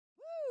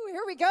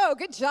we go.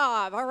 Good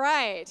job. All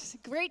right.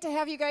 Great to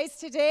have you guys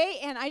today.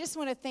 And I just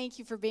want to thank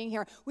you for being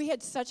here. We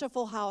had such a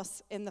full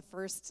house in the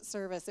first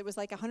service. It was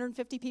like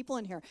 150 people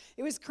in here.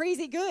 It was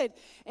crazy good.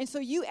 And so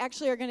you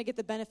actually are going to get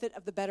the benefit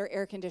of the better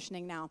air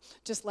conditioning now.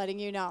 Just letting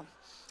you know.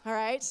 All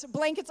right. So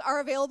blankets are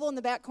available in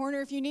the back corner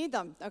if you need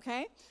them.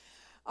 Okay.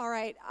 All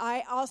right,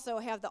 I also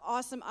have the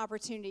awesome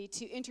opportunity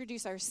to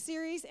introduce our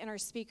series and our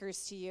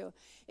speakers to you.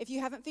 If you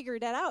haven't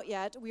figured that out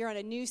yet, we are on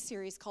a new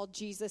series called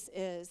Jesus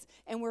Is,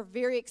 and we're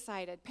very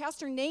excited.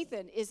 Pastor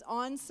Nathan is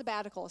on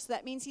sabbatical, so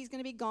that means he's going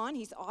to be gone.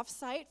 He's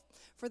off-site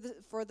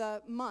for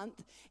the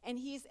month, and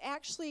he's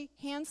actually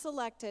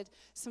hand-selected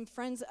some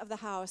friends of the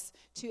house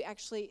to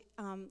actually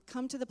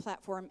come to the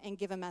platform and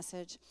give a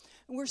message.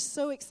 And we're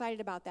so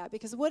excited about that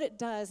because what it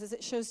does is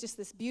it shows just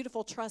this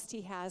beautiful trust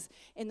he has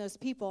in those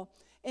people.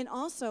 And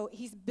also,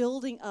 he's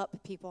building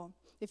up people.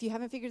 If you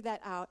haven't figured that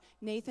out,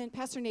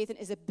 Pastor Nathan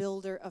is a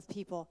builder of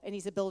people, and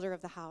he's a builder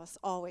of the house,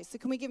 always. So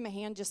can we give him a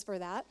hand just for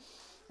that,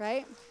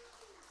 right?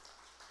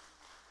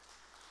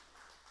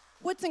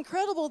 What's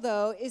incredible,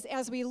 though, is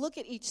as we look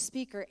at each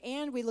speaker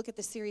and we look at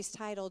the series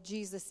title,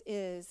 Jesus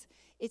Is,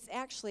 it's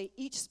actually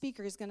each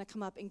speaker is going to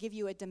come up and give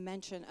you a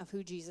dimension of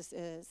who Jesus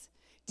is.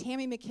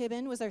 Tammy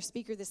McKibben was our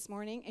speaker this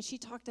morning, and she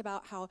talked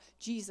about how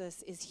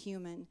Jesus is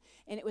human.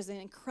 And it was an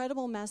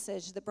incredible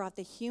message that brought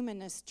the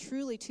humanness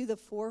truly to the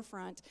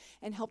forefront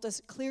and helped us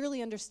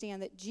clearly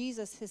understand that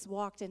Jesus has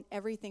walked in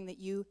everything that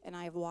you and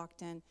I have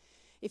walked in.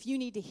 If you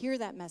need to hear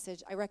that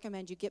message, I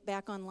recommend you get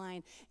back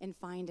online and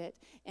find it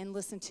and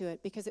listen to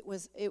it because it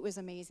was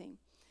amazing.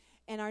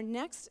 And our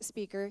next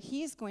speaker,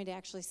 he is going to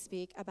actually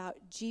speak about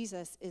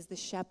Jesus is the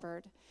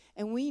shepherd.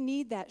 And we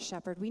need that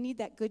shepherd. We need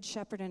that good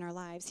shepherd in our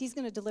lives. He's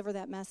going to deliver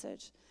that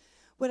message.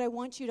 What I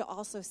want you to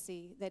also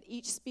see, that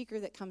each speaker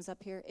that comes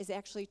up here is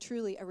actually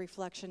truly a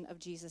reflection of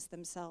Jesus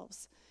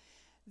themselves.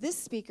 This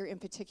speaker in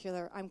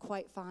particular, I'm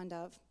quite fond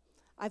of.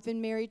 I've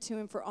been married to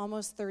him for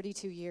almost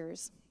 32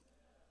 years.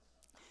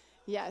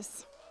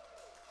 Yes.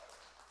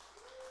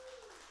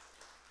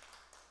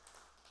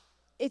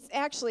 It's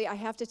actually, I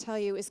have to tell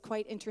you, is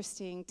quite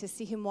interesting to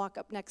see him walk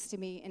up next to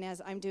me, and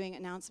as I'm doing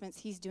announcements,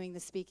 he's doing the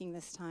speaking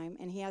this time,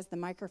 and he has the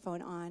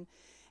microphone on,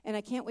 and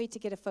I can't wait to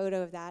get a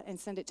photo of that and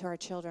send it to our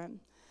children.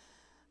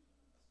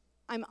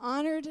 I'm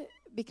honored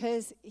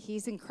because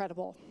he's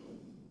incredible.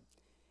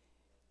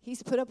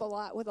 He's put up a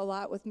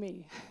lot with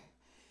me.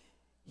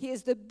 He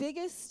is the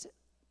biggest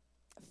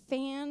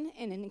fan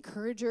and an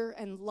encourager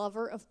and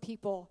lover of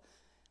people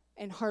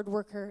and hard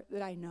worker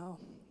that I know.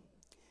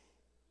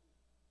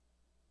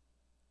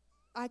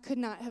 I could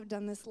not have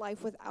done this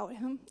life without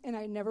him, and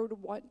I never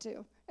would want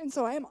to. And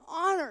so I am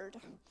honored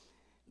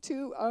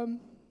to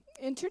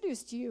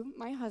introduce to you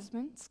my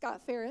husband,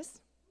 Scott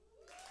Ferris.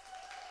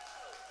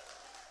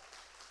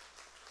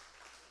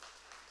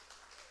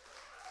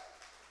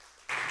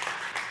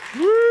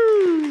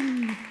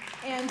 Woo!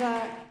 And,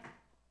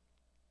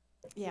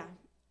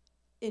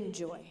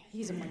 enjoy.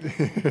 He's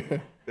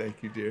amazing.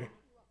 Thank you, dear.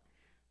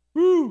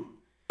 Woo!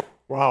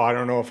 Wow, I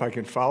don't know if I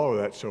can follow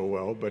that so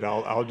well, but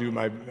I'll do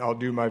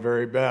my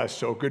very best.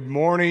 So, good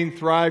morning,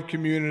 Thrive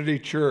Community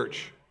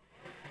Church.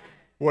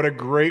 What a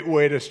great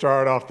way to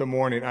start off the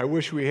morning. I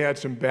wish we had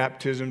some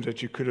baptisms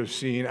that you could have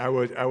seen. I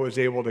was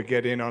able to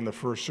get in on the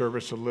first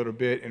service a little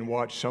bit and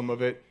watch some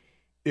of it.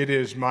 It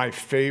is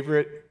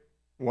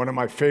one of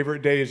my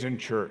favorite days in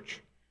church,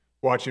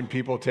 watching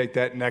people take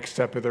that next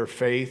step of their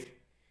faith,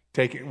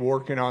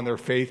 working on their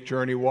faith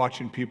journey,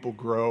 watching people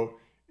grow.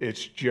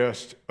 It's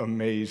just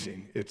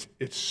amazing.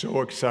 It's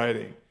so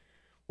exciting.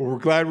 Well, we're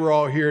glad we're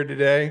all here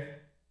today.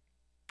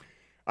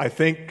 I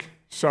think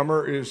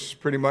summer is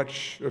pretty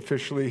much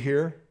officially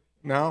here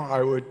now.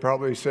 I would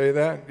probably say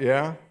that,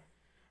 yeah.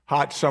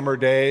 Hot summer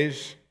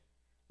days,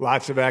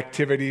 lots of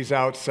activities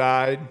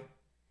outside,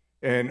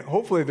 and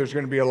hopefully there's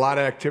going to be a lot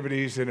of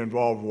activities that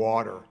involve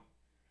water.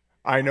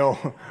 I know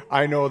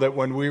that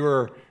when we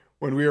were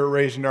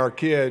raising our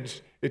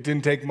kids, it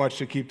didn't take much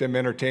to keep them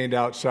entertained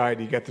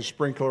outside. You got the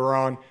sprinkler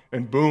on,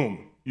 and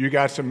boom, you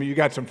got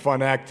some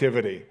fun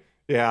activity.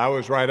 Yeah, I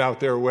was right out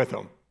there with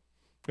them.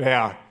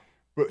 Yeah,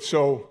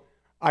 so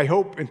I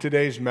hope in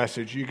today's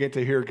message you get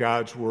to hear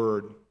God's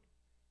word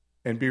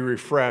and be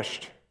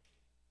refreshed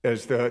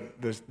as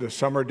the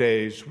summer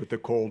days with the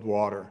cold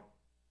water.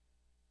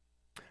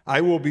 I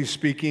will be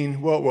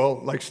speaking.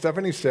 Well, like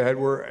Stephanie said,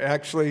 we're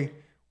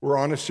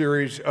on a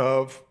series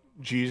of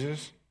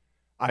Jesus.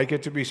 I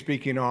get to be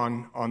speaking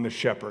on the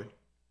shepherd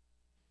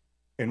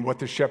and what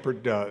the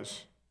shepherd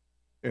does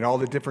and all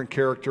the different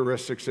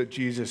characteristics that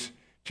Jesus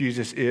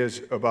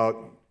is about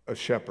a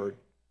shepherd.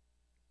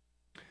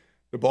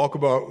 The bulk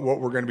about what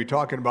we're going to be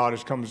talking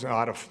about comes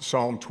out of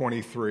Psalm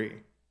 23.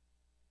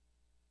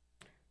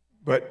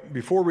 But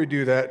before we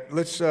do that,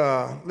 let's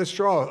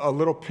draw a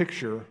little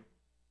picture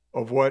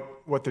of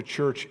what the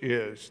church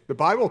is. The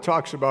Bible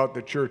talks about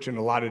the church in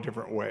a lot of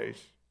different ways.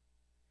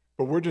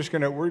 But we're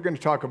going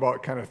to talk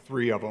about kind of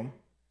three of them.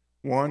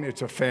 One,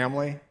 it's a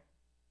family,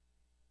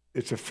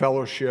 it's a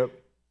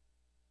fellowship,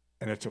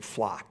 and it's a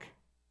flock.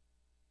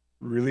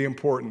 Really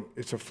important.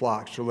 It's a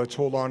flock. So let's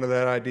hold on to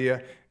that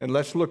idea. And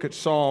let's look at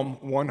Psalm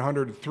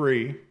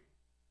 103.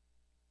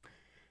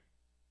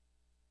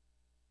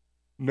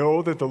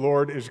 Know that the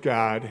Lord is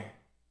God.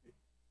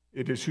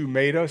 It is who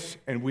made us,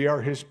 and we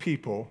are his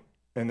people,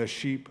 and the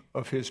sheep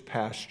of his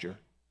pasture.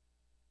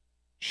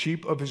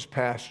 Sheep of his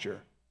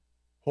pasture.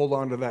 Hold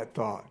on to that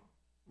thought.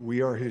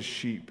 We are his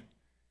sheep.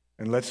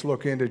 And let's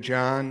look into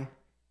John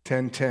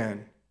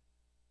 10:10.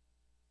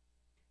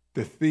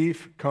 The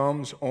thief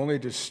comes only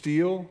to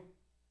steal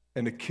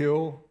and to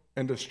kill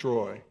and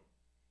destroy.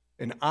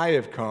 And I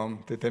have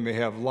come that they may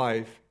have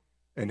life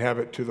and have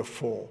it to the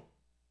full.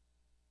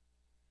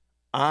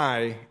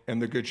 I am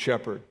the good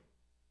shepherd.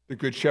 The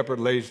good shepherd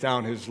lays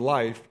down his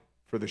life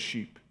for the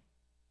sheep.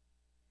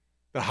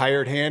 The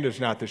hired hand is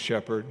not the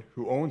shepherd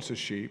who owns the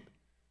sheep.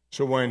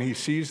 So when he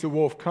sees the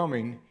wolf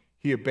coming,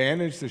 he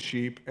abandons the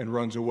sheep and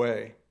runs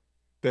away.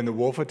 Then the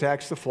wolf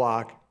attacks the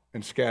flock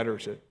and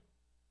scatters it.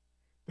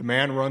 The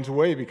man runs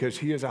away because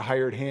he is a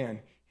hired hand.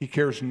 He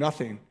cares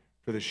nothing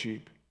for the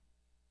sheep.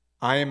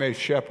 I am a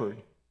shepherd.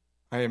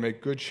 I am a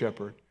good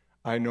shepherd.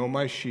 I know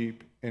my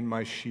sheep, and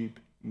my sheep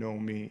know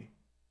me.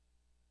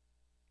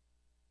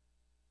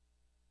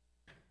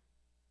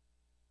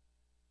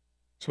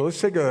 So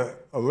let's take a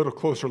little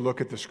closer look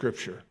at the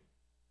scripture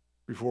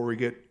before we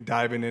get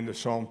diving into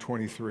Psalm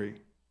 23.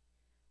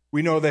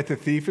 We know that the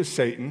thief is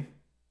Satan.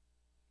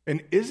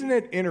 And isn't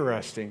it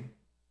interesting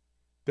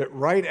that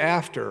right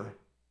after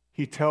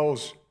he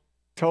tells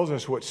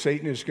us what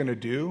Satan is going to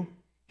do,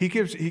 he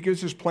gives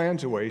his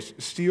plans away: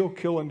 steal,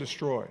 kill, and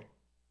destroy.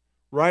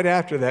 Right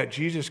after that,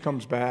 Jesus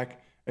comes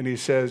back and he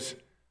says,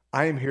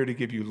 I am here to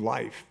give you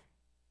life,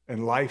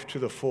 and life to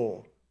the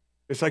full.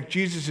 It's like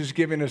Jesus is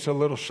giving us a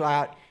little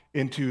shot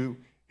into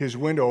his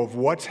window of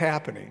what's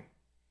happening.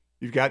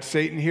 You've got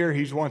Satan here.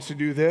 He wants to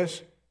do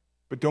this,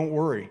 but don't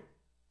worry.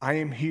 I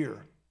am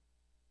here.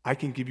 I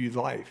can give you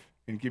life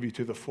and give you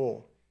to the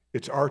full.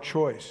 It's our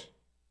choice.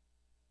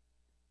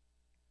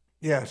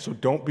 Yeah, so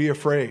don't be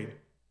afraid.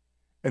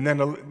 And then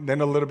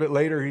a little bit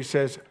later, he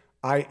says,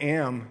 I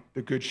am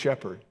the good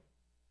shepherd.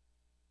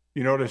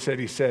 You notice that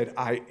he said,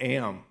 I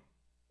am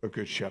a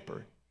good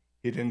shepherd.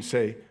 He didn't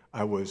say,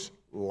 I was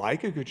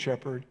like a good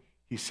shepherd.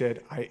 He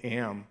said, I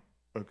am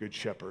a good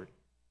shepherd.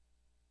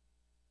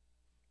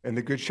 And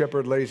the good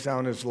shepherd lays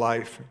down his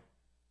life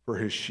for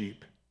his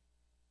sheep.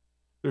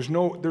 There's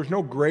no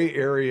gray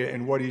area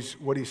in what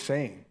he's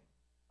saying.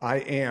 I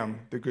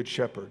am the good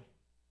shepherd.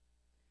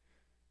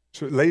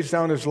 So he lays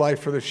down his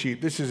life for the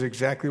sheep. This is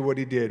exactly what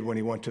he did when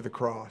he went to the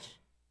cross.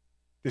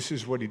 This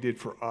is what he did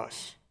for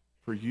us,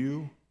 for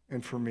you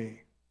and for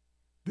me.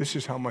 This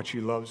is how much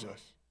he loves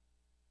us.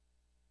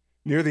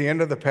 Near the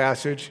end of the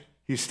passage,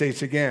 he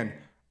states again,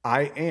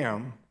 I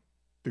am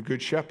the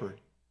good shepherd.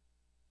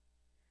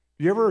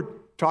 You ever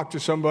talk to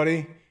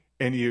somebody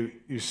and you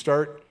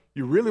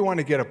really want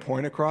to get a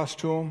point across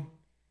to them,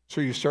 so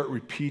you start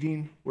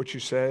repeating what you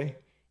say?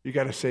 You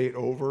got to say it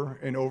over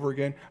and over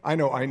again. I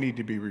know I need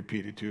to be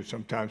repeated to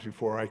sometimes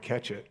before I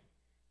catch it.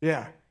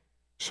 Yeah.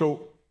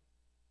 So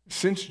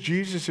since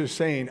Jesus is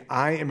saying,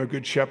 I am a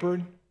good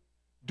shepherd,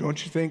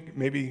 don't you think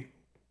maybe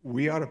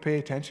we ought to pay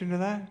attention to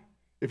that?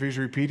 If he's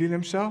repeating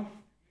himself,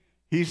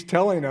 he's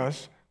telling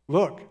us,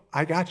 look,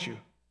 I got you.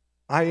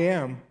 I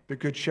am the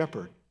good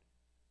shepherd.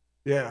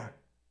 Yeah.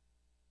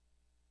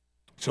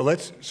 So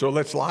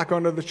let's lock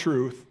onto the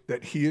truth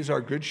that he is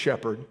our good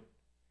shepherd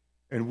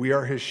and we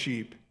are his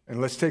sheep. And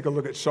let's take a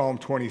look at Psalm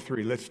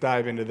 23. Let's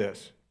dive into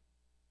this.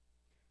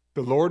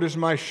 The Lord is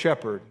my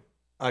shepherd,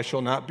 I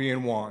shall not be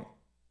in want.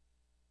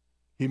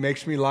 He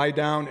makes me lie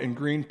down in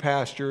green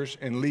pastures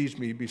and leads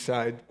me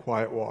beside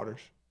quiet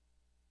waters.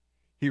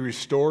 He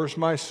restores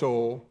my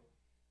soul.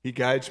 He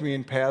guides me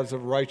in paths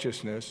of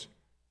righteousness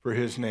for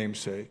his name's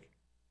sake.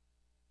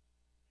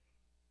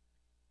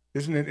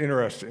 Isn't it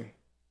interesting?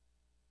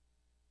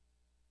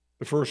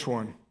 The first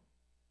one.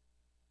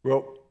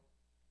 Well,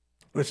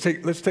 let's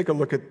take a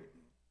look at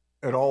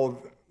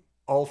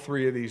all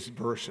three of these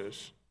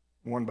verses,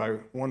 one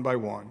by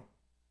one.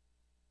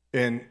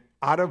 And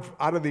out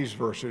of these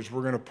verses,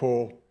 we're going to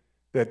pull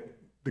that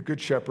the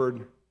Good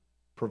Shepherd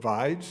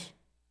provides,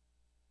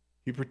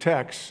 he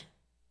protects,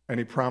 and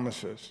he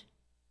promises.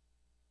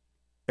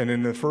 And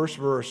in the first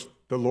verse,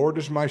 the Lord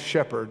is my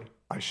shepherd,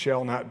 I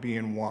shall not be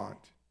in want.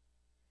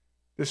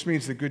 This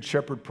means the Good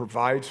Shepherd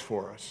provides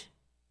for us.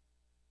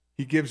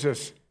 He gives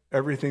us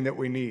everything that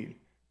we need.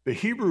 The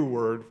Hebrew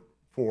word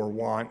for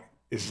want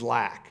is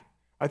lack.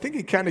 I think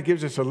it kind of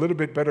gives us a little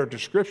bit better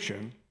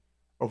description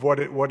of what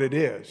it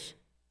is.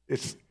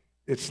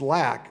 It's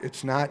lack.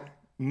 It's not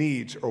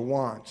needs or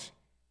wants.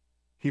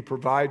 He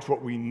provides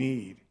what we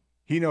need.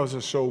 He knows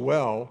us so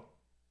well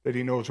that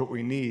he knows what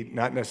we need,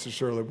 not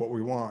necessarily what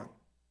we want.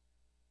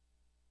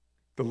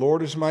 The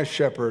Lord is my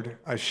shepherd,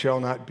 I shall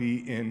not be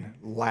in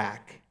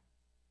lack.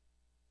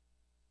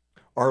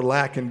 Our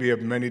lack can be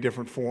of many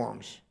different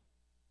forms.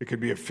 It could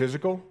be a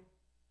physical,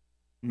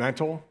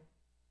 mental,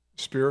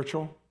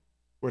 spiritual,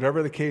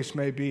 whatever the case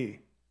may be.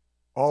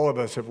 All of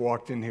us have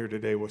walked in here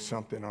today with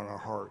something on our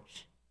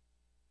hearts,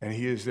 and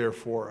he is there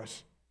for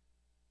us.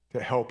 to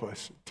help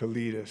us, to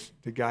lead us,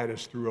 to guide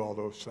us through all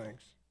those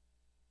things.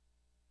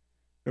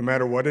 No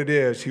matter what it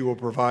is, he will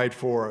provide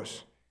for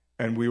us,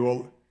 and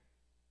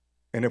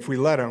if we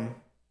let him,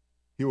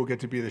 he will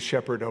get to be the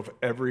shepherd of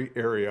every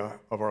area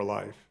of our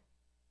life.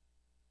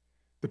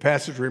 The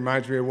passage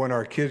reminds me of when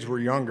our kids were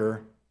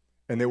younger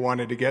and they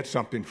wanted to get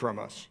something from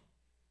us.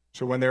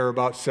 So when they were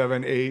about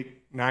 7, 8,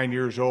 9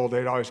 years old,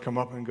 they'd always come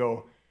up and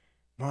go,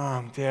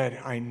 "Mom,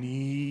 Dad, I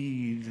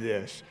need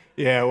this."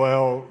 Yeah,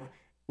 well,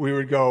 we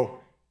would go,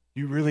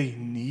 "You really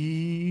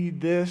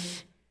need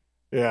this?"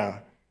 Yeah,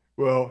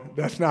 well,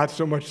 that's not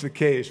so much the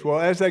case. Well,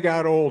 as they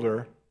got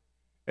older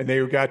and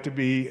they got to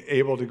be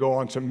able to go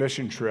on some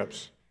mission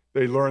trips,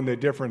 they learned the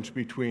difference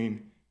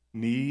between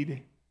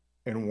need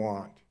and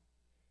want.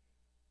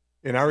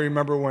 And I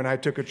remember when I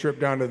took a trip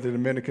down to the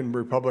Dominican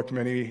Republic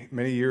many,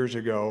 many years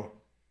ago,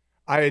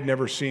 I had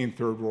never seen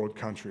third world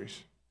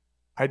countries.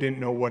 I didn't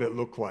know what it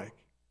looked like.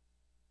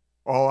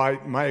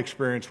 My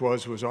experience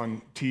was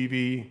on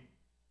TV,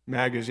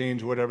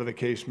 magazines, whatever the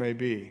case may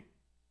be.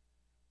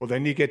 Well,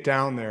 then you get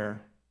down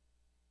there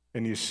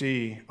and you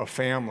see a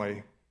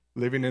family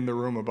living in the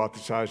room about the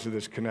size of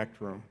this Connect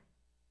room.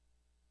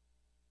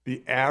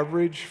 The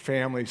average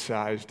family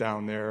size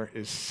down there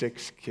is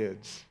 6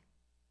 kids.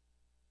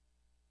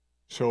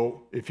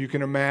 So if you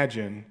can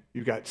imagine,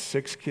 you've got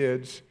 6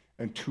 kids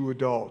and 2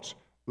 adults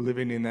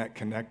living in that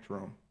Connect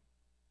room.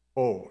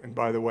 Oh, and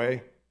by the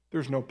way,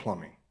 there's no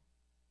plumbing,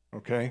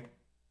 okay?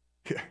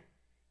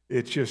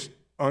 It's just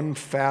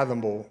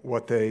unfathomable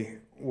what they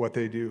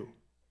do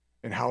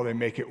and how they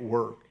make it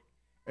work.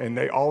 And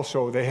they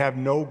have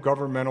no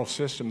governmental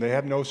system. They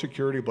have no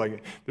security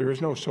blanket. There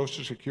is no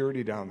Social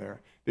Security down there.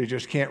 They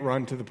just can't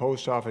run to the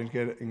post office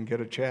and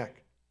get a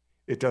check.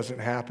 It doesn't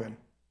happen.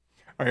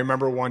 I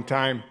remember one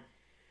time,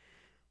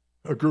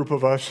 a group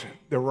of us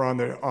that were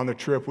on the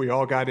trip, we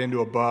all got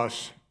into a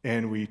bus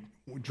and we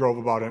drove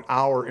about an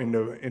hour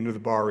into the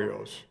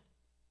barrios.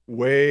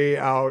 Way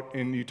out,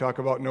 and you talk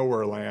about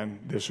nowhere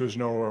land. This was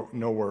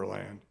nowhere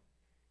land.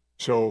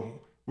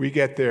 So we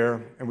get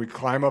there and we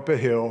climb up a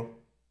hill,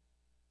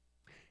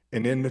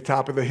 and in the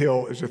top of the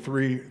hill is a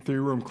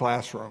three-room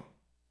classroom.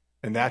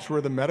 And that's where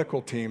the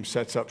medical team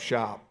sets up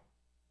shop.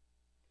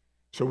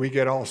 So we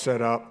get all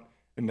set up,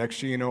 and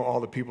next thing you know, all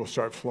the people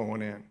start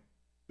flowing in.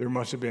 There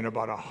must have been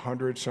about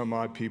 100 some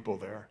odd people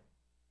there.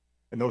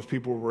 And those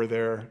people were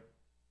there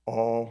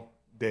all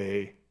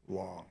day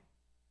long.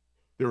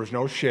 There was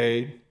no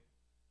shade.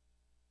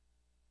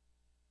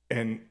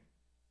 And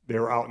they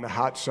were out in the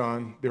hot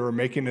sun. They were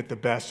making it the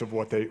best of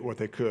what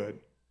they could.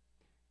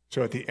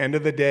 So at the end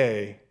of the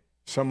day,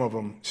 some of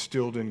them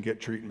still didn't get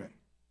treatment.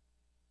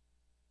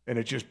 And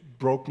it just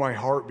broke my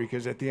heart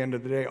because at the end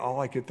of the day, all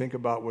I could think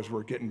about was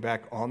we're getting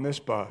back on this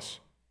bus,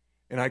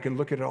 and I can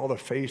look at all the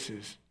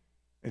faces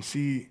and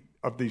see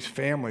of these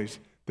families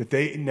that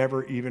they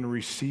never even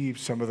received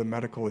some of the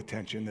medical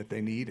attention that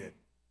they needed.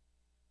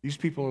 These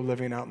people are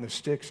living out in the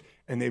sticks,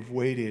 and they've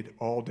waited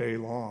all day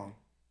long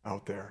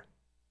out there.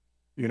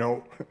 You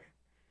know,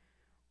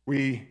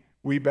 we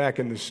back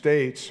in the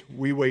States,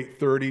 we wait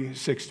 30,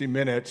 60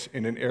 minutes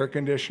in an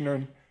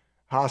air-conditioned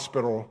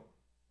hospital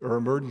or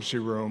emergency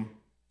room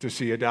to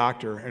see a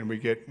doctor, and we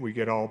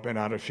get all bent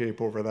out of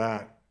shape over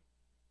that.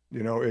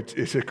 You know,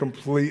 it's a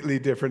completely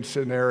different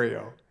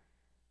scenario.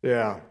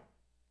 Yeah.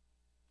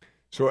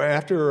 So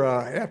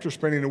after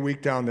spending a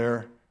week down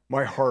there,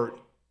 my heart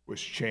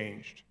was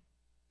changed.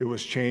 It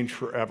was changed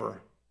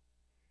forever.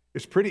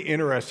 It's pretty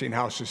interesting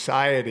how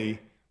society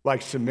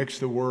likes to mix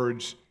the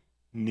words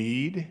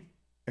need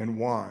and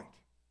want.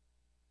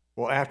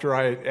 Well, after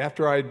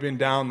I had been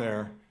down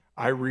there,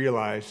 I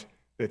realized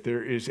that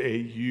there is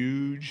a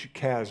huge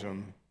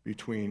chasm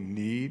between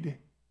need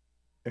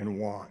and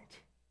want.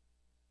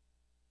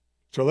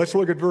 So let's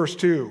look at verse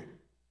 2.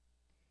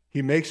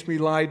 He makes me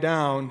lie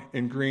down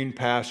in green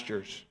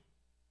pastures.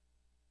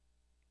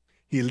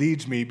 He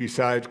leads me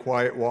beside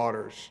quiet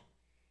waters.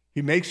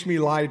 He makes me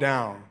lie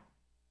down.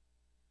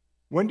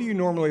 When do you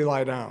normally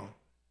lie down?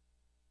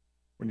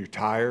 When you're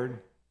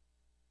tired?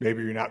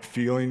 Maybe you're not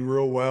feeling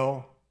real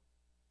well?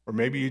 Or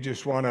maybe you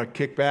just want to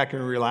kick back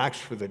and relax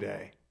for the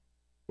day.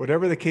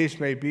 Whatever the case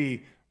may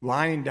be,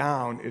 lying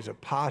down is a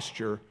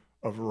posture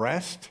of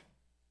rest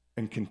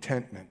and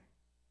contentment.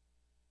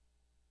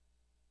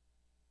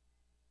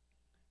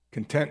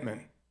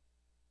 Contentment.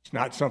 It's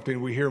not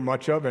something we hear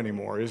much of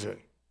anymore, is it?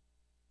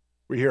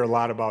 We hear a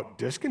lot about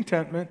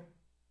discontentment.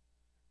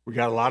 We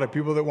got a lot of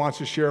people that wants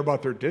to share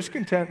about their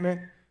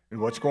discontentment and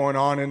what's going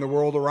on in the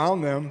world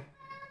around them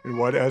and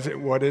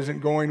what isn't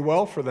going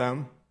well for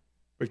them.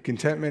 But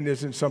contentment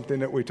isn't something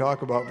that we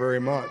talk about very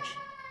much.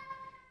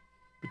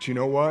 But you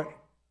know what?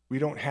 We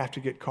don't have to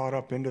get caught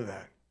up into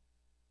that.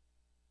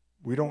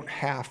 We don't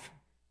have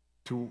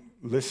to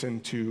listen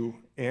to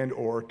and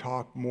or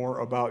talk more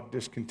about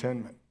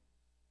discontentment.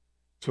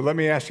 So let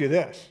me ask you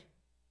this.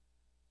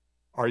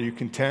 Are you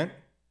content?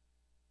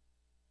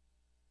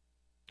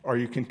 Are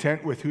you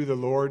content with who the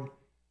Lord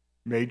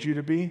made you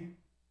to be?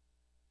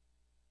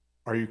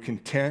 Are you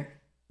content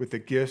with the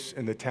gifts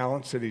and the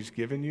talents that He's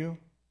given you?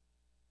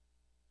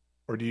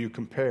 or do you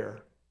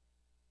compare?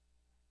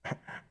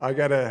 I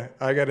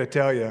gotta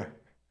tell you,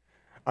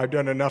 I've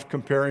done enough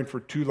comparing for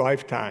 2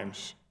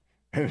 lifetimes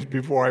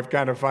before I've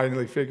kind of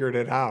finally figured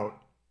it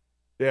out.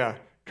 Yeah,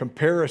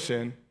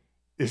 comparison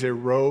is a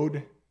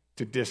road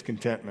to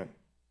discontentment,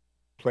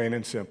 plain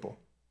and simple.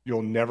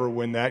 You'll never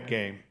win that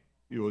game.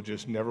 You will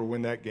just never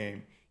win that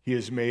game. He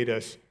has made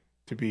us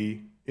to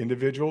be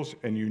individuals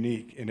and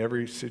unique in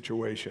every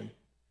situation.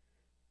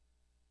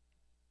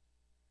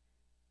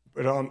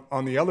 But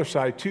on the other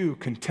side, too,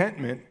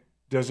 contentment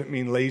doesn't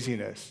mean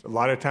laziness. A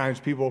lot of times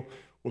people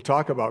will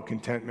talk about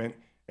contentment,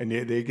 and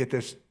they get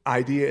this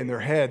idea in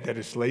their head that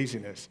it's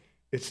laziness.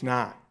 It's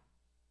not.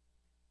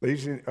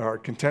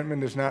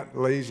 Contentment is not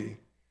lazy.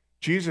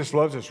 Jesus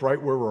loves us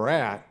right where we're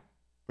at,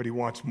 but he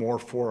wants more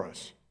for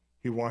us.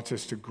 He wants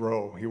us to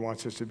grow. He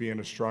wants us to be in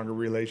a stronger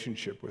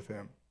relationship with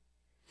him.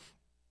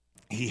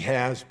 He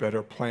has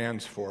better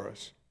plans for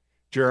us.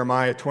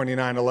 Jeremiah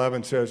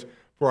 29:11 says,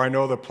 "For I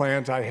know the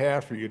plans I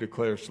have for you,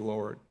 declares the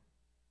Lord.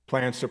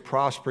 Plans to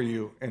prosper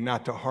you and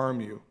not to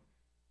harm you.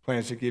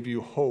 Plans to give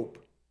you hope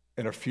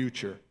and a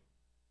future."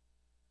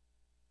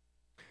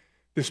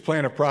 This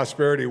plan of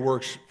prosperity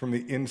works from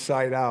the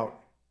inside out.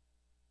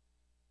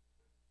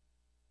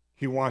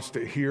 He wants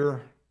to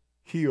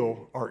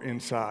heal our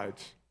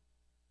insides.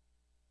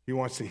 He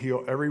wants to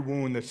heal every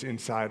wound that's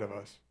inside of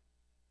us.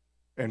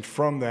 And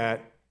from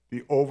that,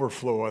 the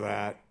overflow of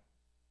that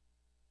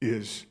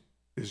is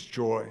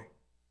joy.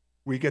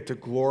 We get to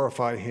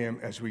glorify him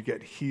as we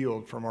get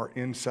healed from our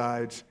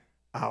insides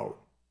out.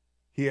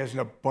 He has an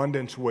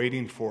abundance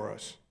waiting for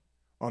us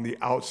on the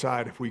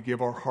outside if we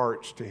give our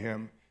hearts to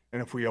him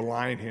and if we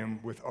align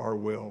him with our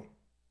will.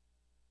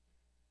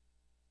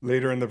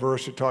 Later in the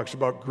verse, it talks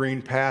about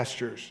green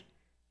pastures.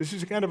 This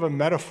is kind of a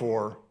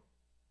metaphor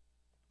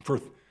for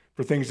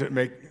things that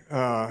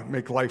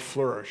make life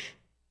flourish.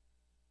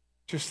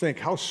 Just think,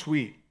 how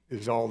sweet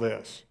is all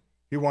this?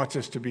 He wants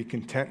us to be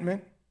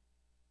contentment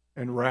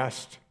and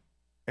rest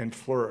and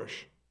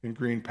flourish in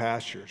green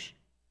pastures.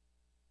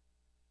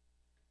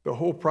 The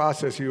whole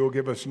process, he will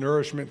give us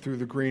nourishment through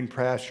the green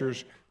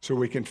pastures so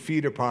we can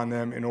feed upon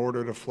them in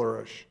order to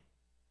flourish.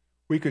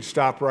 We could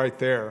stop right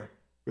there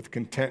with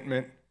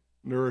contentment,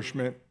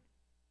 nourishment,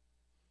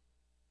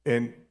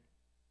 and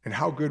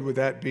how good would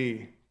that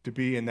be to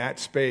be in that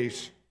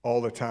space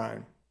all the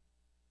time?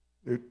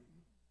 It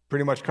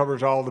pretty much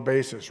covers all the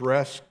bases.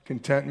 Rest,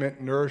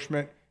 contentment,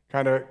 nourishment,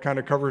 kind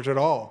of covers it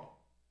all.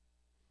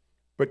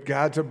 But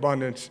God's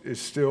abundance is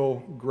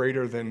still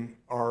greater than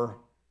our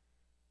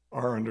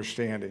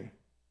understanding.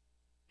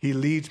 He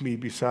leads me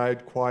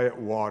beside quiet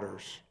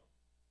waters.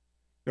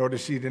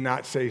 Notice he did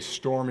not say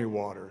stormy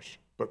waters,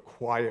 but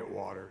quiet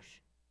waters.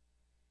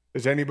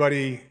 Has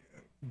anybody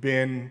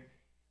been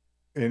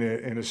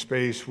in a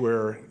space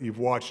where you've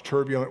watched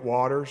turbulent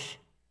waters?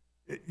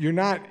 You're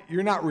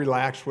not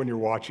relaxed when you're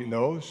watching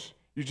those.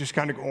 You're just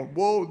kind of going,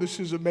 whoa, this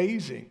is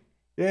amazing.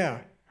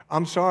 Yeah,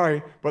 I'm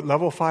sorry, but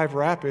level 5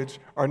 rapids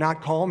are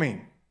not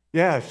calming.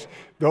 Yes,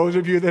 those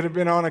of you that have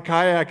been on a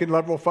kayak in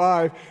level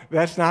 5,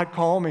 that's not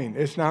calming.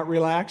 It's not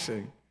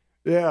relaxing.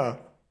 Yeah.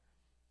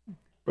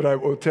 But I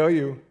will tell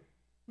you,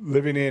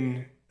 living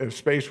in a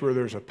space where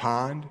there's a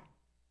pond,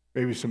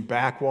 maybe some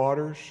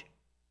backwaters,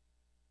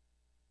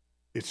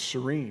 it's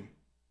serene.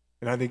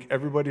 And I think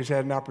everybody's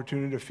had an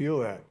opportunity to feel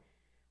that.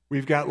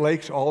 We've got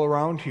lakes all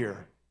around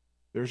here.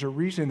 There's a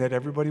reason that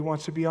everybody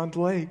wants to be on the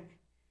lake.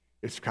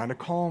 It's kind of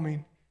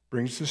calming,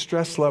 brings the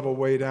stress level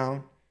way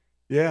down.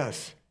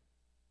 Yes.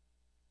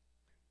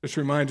 This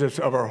reminds us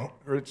of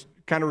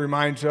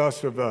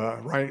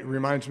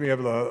reminds me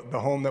of the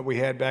home that we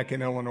had back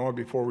in Illinois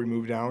before we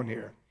moved down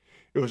here.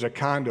 It was a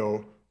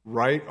condo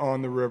right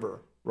on the river,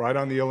 right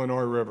on the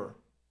Illinois River.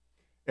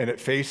 And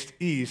it faced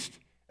east,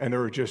 and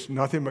there was just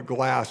nothing but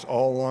glass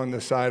all along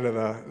the side of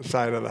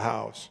the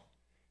house.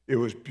 It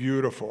was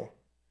beautiful.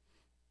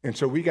 And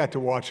so we got to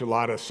watch a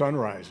lot of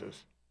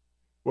sunrises.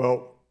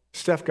 Well,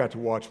 Steph got to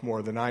watch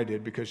more than I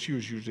did because she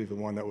was usually the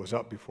one that was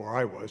up before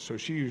I was. So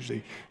she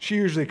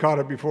usually caught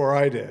it before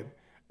I did.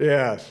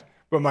 Yes.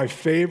 But my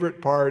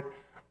favorite part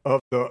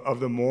of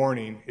the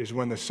morning is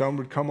when the sun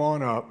would come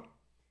on up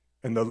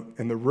and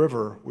the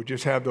river would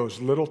just have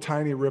those little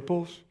tiny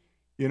ripples,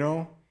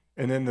 and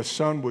then the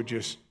sun would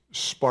just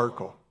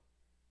sparkle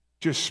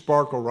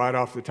right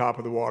off the top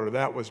of the water.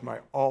 That was my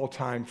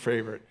all-time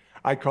favorite.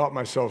 I caught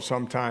myself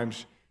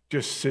sometimes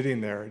just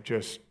sitting there,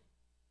 just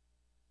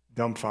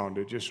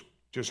dumbfounded,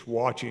 just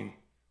watching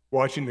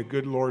the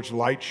good Lord's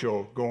light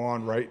show go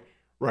on right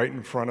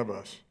in front of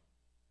us.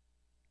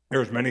 There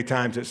was many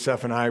times that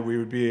Steph and I, we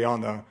would be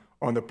on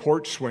the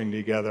porch swing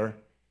together,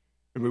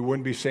 and we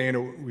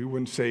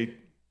wouldn't say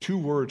 2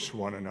 words to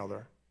one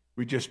another.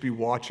 We'd just be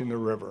watching the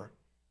river,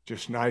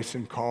 just nice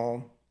and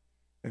calm,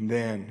 and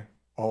then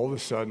all of a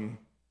sudden,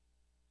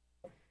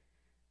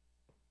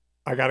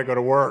 I got to go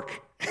to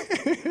work.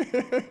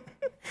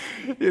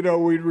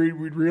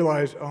 We'd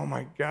realize, oh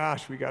my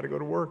gosh, we got to go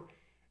to work.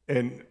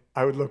 And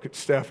I would look at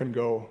Steph and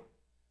go,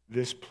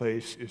 this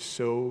place is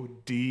so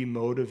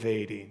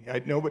demotivating. I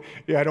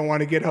don't want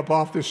to get up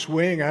off the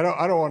swing. I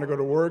don't want to go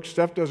to work.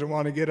 Steph doesn't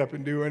want to get up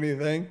and do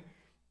anything.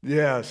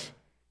 Yes.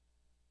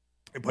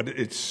 But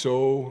it's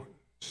so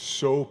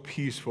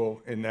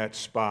peaceful in that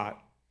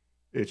spot.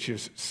 It's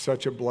just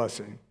such a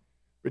blessing.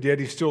 But yet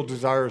he still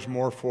desires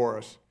more for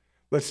us.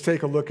 Let's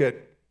take a look at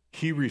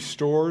he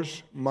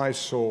restores my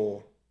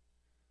soul.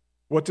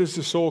 What does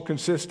the soul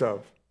consist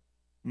of?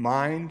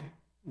 Mind,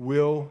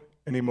 will,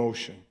 and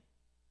emotion.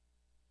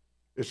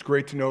 It's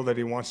great to know that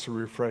he wants to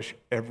refresh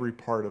every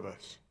part of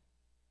us.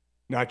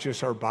 Not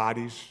just our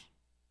bodies,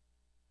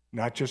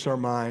 not just our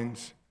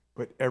minds,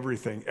 but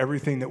everything.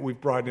 Everything that we've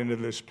brought into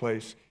this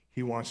place,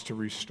 he wants to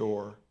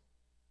restore.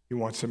 He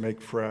wants to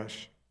make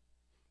fresh.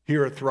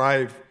 Here at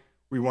Thrive,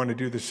 we want to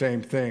do the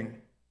same thing.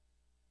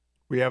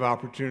 We have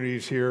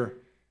opportunities here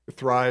to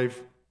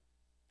Thrive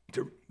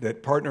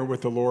that partner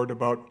with the Lord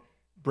about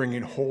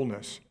bringing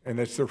wholeness, and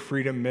it's their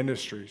Freedom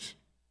Ministries.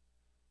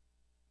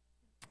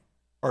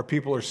 Our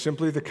people are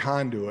simply the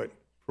conduit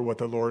for what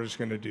the Lord is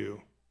going to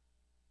do.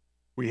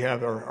 We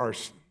have a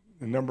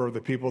number of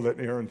the people that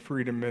are in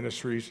Freedom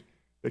Ministries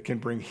that can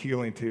bring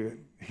healing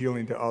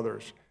to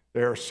others.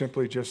 They are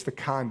simply just the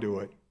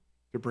conduit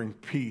to bring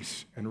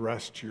peace and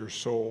rest to your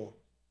soul.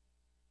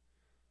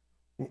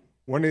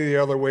 One of the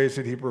other ways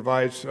that he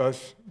provides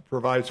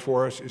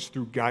for us is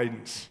through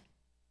guidance.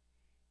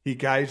 He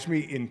guides me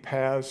in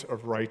paths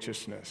of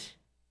righteousness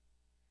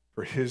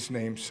for his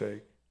name's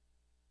sake.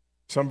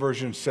 Some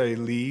versions say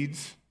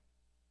leads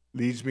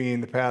me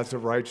in the paths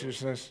of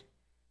righteousness.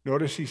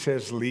 Notice he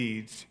says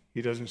leads.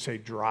 He doesn't say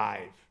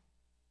drive.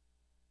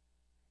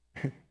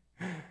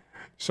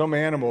 Some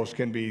animals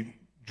can be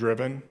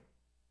driven.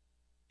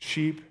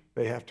 Sheep,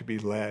 they have to be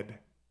led.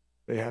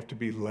 They have to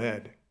be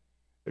led.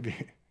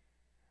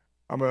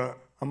 I'm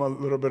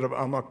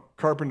a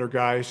carpenter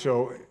guy,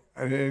 so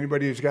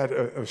anybody who's got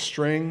a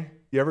string,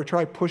 you ever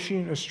try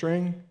pushing a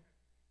string?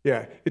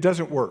 Yeah, it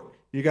doesn't work.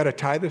 You got to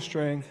tie the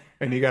string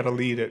and you got to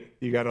lead it.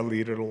 You got to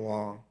lead it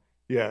along.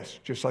 Yes,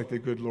 just like the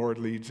good Lord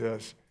leads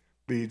us.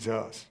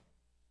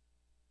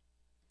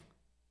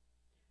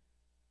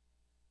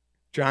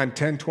 John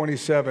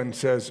 10:27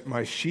 says,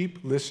 "My sheep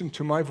listen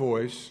to my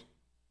voice,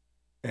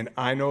 and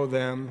I know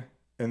them,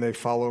 and they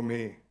follow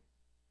me."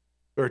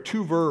 There are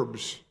two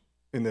verbs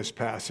in this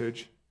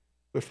passage.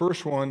 The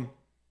first one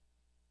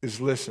is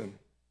listen.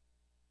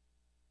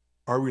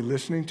 Are we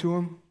listening to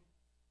him?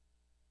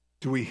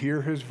 Do we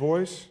hear his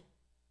voice?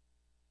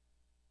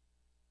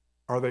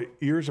 Are the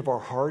ears of our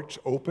hearts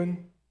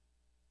open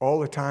all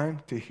the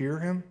time to hear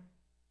him?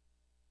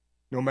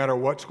 No matter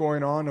what's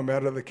going on, no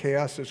matter the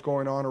chaos that's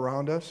going on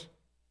around us?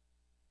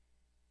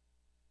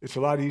 It's a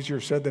lot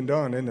easier said than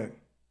done, isn't it?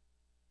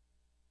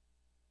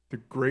 The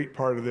great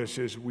part of this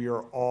is we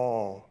are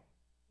all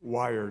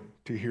wired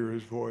to hear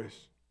his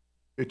voice.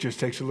 It just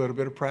takes a little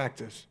bit of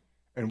practice,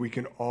 and we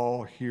can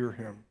all hear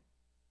him.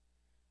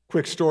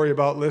 Quick story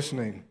about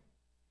listening.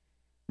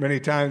 Many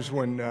times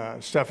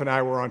when Steph and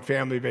I were on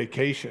family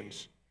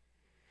vacations,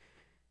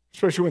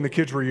 especially when the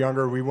kids were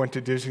younger, we went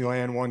to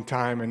Disneyland one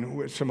time and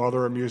with some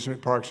other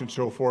amusement parks and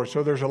so forth.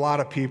 So there's a lot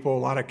of people, a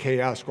lot of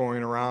chaos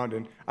going around,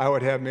 and I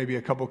would have maybe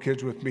a couple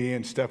kids with me,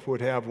 and Steph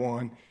would have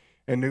one.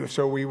 And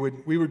so we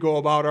would go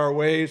about our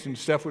ways, and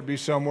Steph would be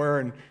somewhere,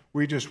 and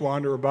we just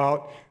wander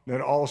about. And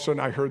then all of a sudden,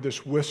 I heard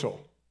this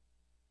whistle.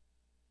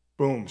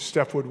 Boom,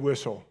 Steph would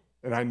whistle,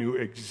 and I knew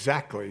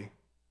exactly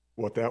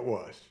what that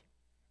was.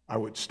 I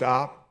would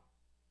stop.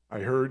 I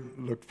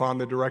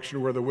found the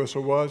direction where the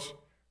whistle was,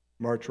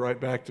 marched right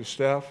back to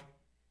Steph.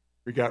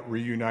 We got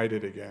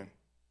reunited again.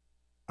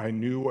 I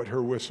knew what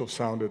her whistle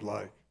sounded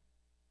like.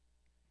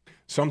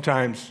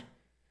 Sometimes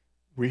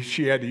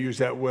she had to use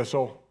that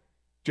whistle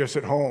just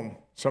at home.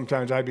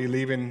 Sometimes I'd be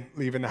leaving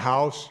the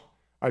house.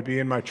 I'd be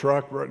in my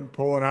truck,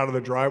 pulling out of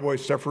the driveway.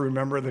 Steph would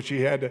remember that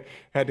she had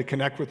to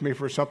connect with me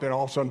for something.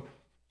 All of a sudden,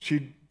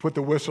 she'd put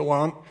the whistle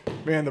on.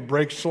 Man, the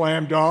brakes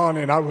slammed on,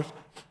 and I was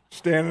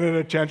standing at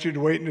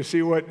attention, waiting to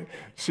see what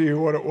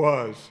it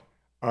was.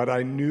 But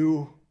I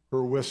knew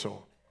her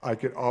whistle. I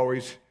could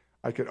always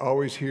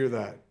hear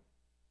that.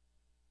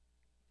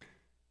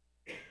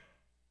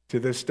 To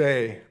this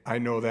day, I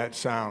know that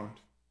sound.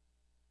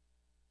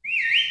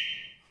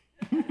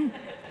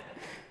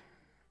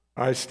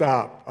 I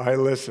stop. I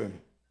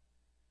listen.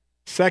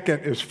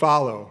 Second is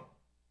follow.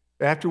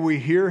 After we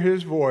hear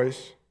his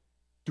voice,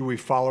 do we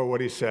follow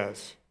what he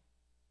says?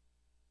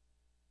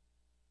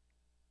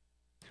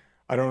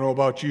 I don't know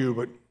about you,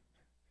 but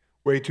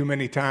way too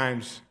many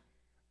times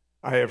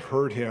I have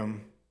heard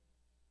him,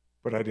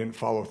 but I didn't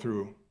follow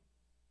through.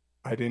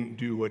 I didn't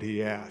do what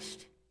he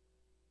asked.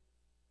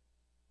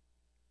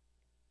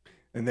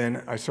 And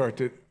then I start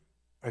to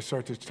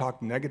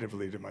talk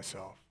negatively to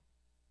myself.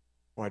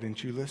 Why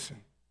didn't you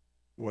listen?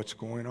 What's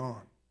going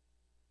on?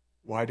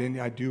 Why didn't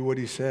I do what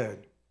he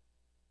said?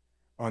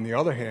 On the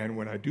other hand,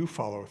 when I do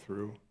follow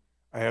through,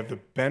 I have the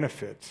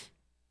benefits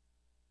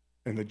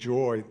and the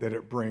joy that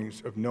it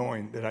brings of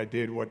knowing that I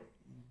did what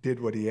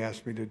he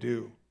asked me to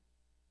do.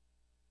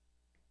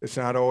 It's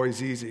not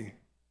always easy,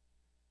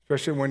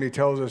 especially when he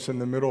tells us in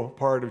the middle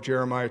part of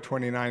Jeremiah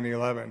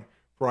 29:11,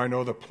 "For I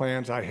know the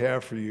plans I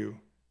have for you,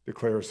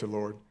 declares the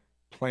Lord,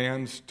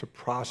 plans to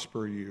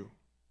prosper you,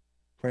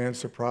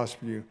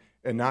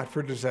 and not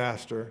for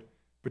disaster,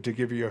 but to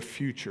give you a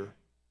future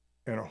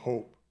and a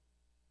hope."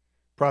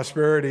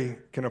 Prosperity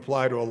can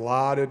apply to a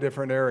lot of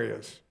different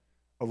areas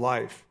of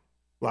life.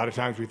 A lot of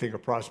times we think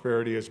of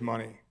prosperity as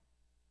money.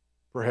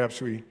 Perhaps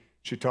we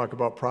should talk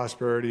about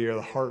prosperity of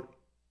the heart,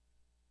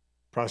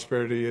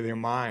 prosperity of the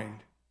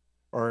mind,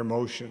 our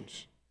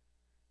emotions.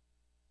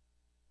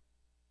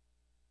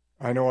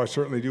 I know I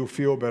certainly do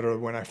feel better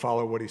when I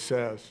follow what he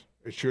says.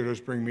 It sure does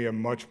bring me a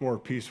much more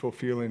peaceful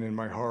feeling in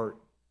my heart.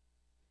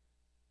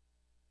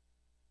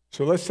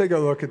 So let's take a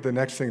look at the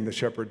next thing the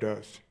shepherd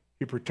does.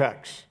 He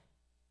protects.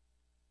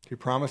 He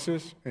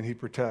promises and he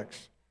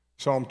protects.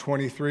 Psalm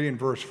 23 and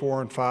verse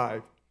 4 and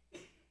 5.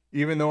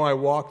 "Even though I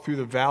walk through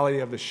the valley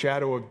of the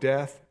shadow of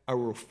death, I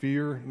will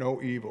fear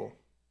no evil,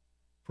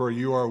 for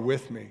you are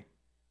with me.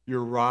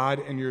 Your rod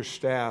and your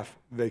staff,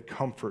 they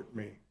comfort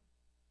me."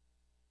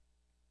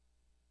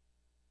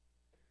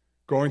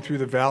 Going through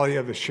the valley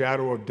of the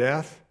shadow of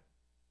death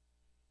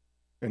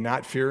and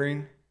not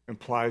fearing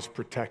implies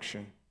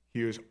protection.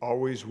 He is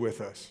always with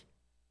us,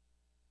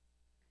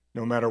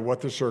 no matter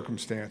what the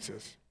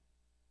circumstances.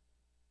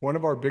 One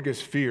of our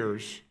biggest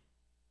fears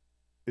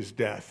is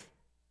death.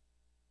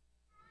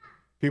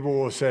 People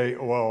will say,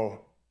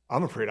 "Well,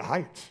 I'm afraid of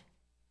heights."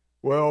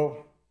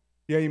 Well,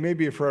 yeah, you may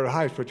be afraid of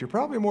heights, but you're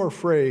probably more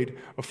afraid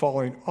of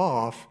falling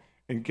off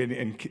and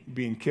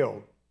being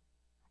killed.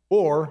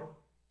 Or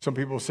some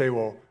people say,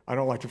 "Well, I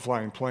don't like to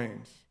fly in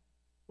planes."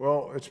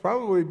 Well, it's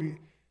probably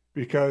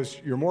because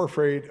you're more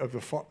afraid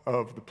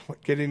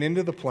of getting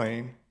into the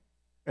plane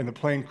and the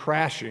plane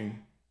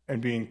crashing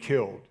and being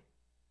killed.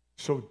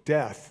 So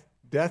death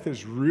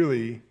is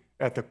really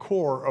at the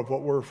core of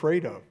what we're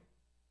afraid of.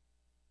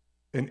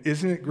 And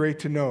isn't it great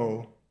to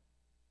know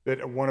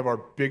that one of our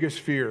biggest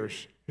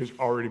fears has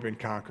already been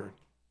conquered?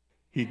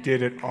 He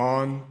did it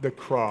on the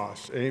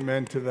cross.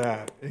 Amen to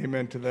that.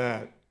 Amen to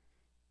that.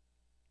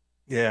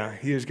 Yeah,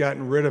 he has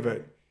gotten rid of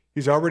it.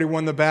 He's already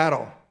won the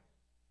battle.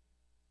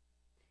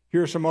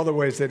 Here are some other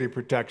ways that he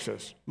protects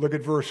us. Look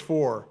at verse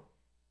 4.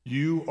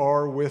 "You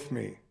are with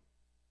me."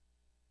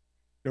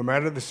 No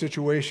matter the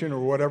situation or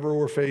whatever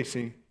we're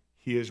facing,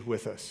 he is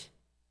with us.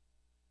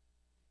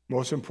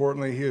 Most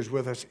importantly, he is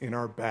with us in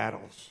our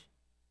battles.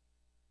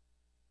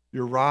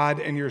 "Your rod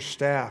and your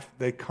staff,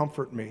 they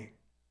comfort me."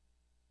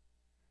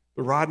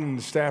 The rod and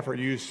the staff are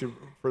used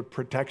for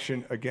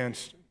protection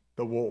against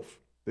the wolf,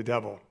 the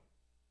devil.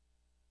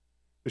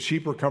 The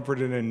sheep are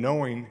comforted in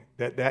knowing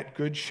that that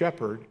good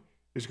shepherd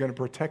is going to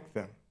protect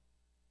them.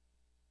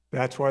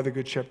 That's why the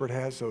good shepherd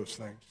has those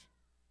things.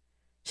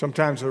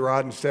 Sometimes the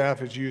rod and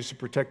staff is used to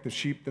protect the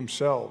sheep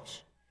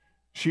themselves.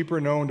 Sheep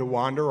are known to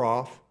wander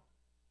off,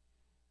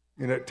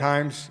 and at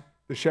times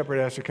the shepherd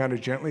has to kind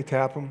of gently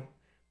tap them,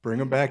 bring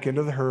them back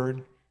into the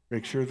herd,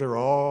 make sure they're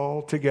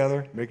all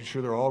together, making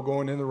sure they're all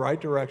going in the right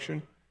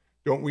direction.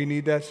 Don't we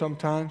need that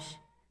sometimes?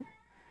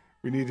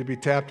 We need to be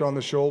tapped on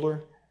the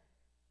shoulder.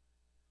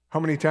 How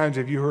many times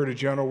have you heard a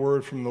gentle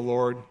word from the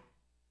Lord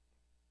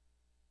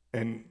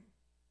and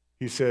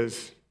he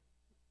says,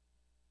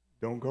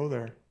 "Don't go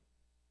there.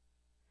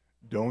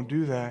 Don't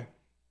do that.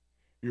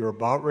 You're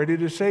about ready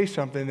to say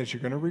something that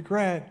you're going to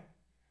regret."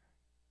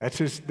 That's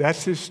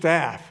his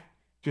staff,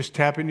 just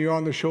tapping you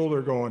on the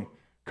shoulder going,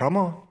 come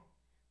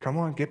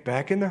on, get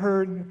back in the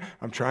herd.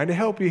 I'm trying to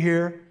help you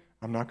here.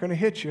 I'm not going to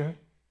hit you.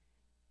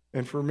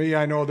 And for me,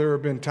 I know there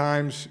have been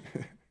times,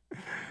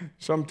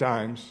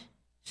 sometimes,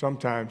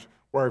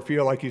 where I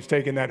feel like he's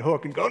taking that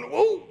hook and going,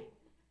 whoa,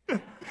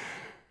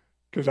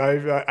 because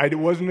I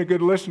wasn't a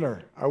good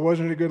listener.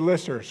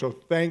 So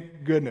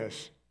thank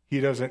goodness he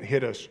doesn't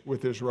hit us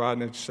with his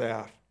rod and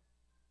staff.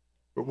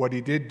 But what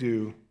he did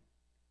do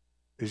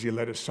is he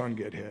let his son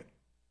get hit.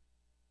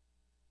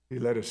 He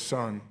let his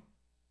son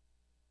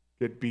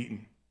get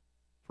beaten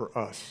for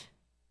us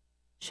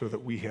so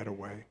that we had a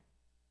way.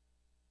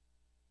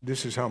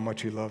 This is how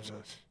much he loves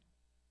us.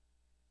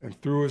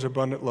 And through his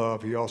abundant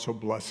love, he also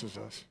blesses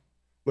us.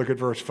 Look at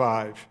verse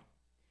 5.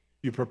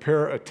 You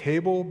prepare a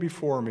table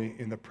before me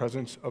in the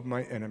presence of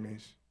my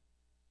enemies.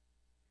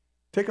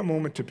 Take a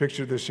moment to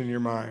picture this in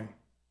your mind.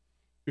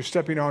 You're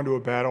stepping onto a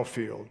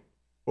battlefield.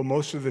 Well,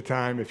 most of the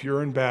time, if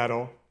you're in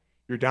battle,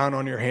 you're down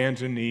on your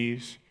hands and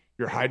knees,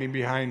 you're hiding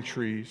behind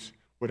trees,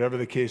 whatever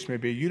the case may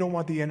be. You don't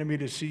want the enemy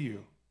to see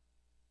you.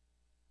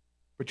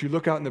 But you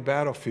look out in the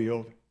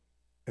battlefield,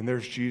 and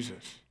there's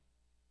Jesus.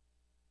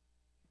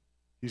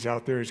 He's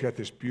out there. He's got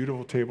this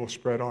beautiful table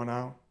spread on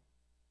out.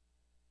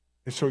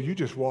 And so you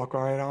just walk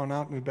right on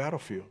out in the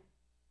battlefield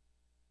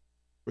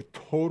with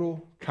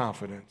total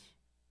confidence.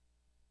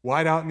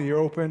 Wide out in the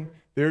open,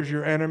 there's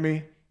your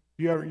enemy.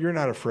 You're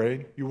not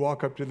afraid. You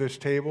walk up to this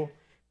table,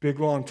 big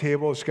long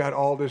table. It's got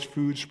all this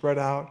food spread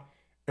out,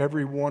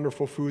 every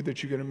wonderful food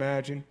that you can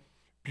imagine,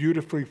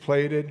 beautifully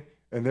plated.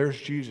 And there's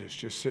Jesus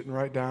just sitting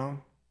right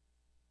down.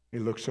 He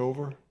looks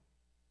over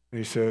and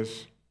he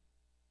says,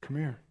 come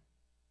here.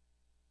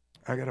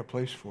 I got a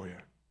place for you.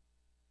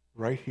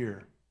 right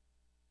here.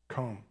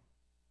 Come,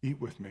 eat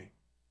with me.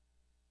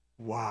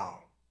 Wow.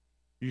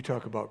 You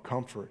talk about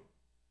comfort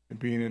and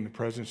being in the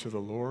presence of the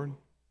Lord.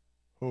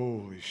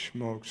 Holy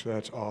smokes,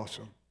 that's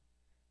awesome.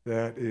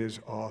 That is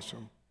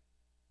awesome.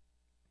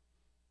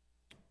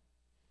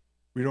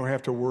 We don't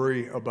have to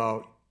worry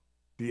about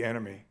the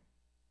enemy.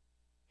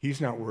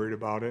 He's not worried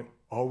about it.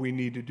 All we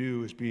need to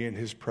do is be in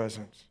his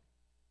presence.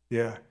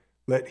 Yeah,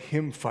 let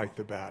him fight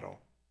the battle.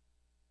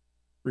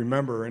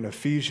 Remember in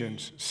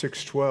Ephesians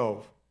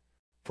 6:12,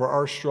 for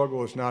our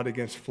struggle is not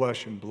against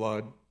flesh and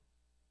blood,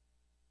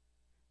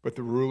 but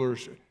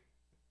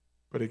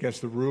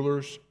against the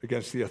rulers,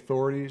 against the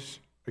authorities,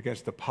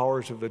 against the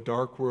powers of the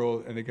dark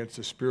world, and against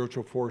the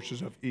spiritual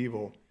forces of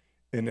evil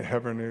in the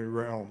heavenly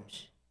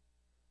realms.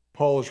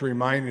 Paul is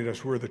reminding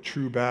us where the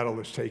true battle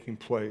is taking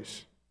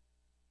place.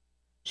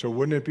 So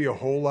wouldn't it make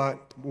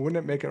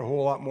it a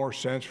whole lot more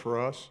sense for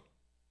us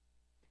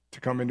to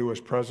come into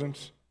his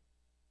presence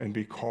and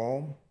be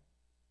calm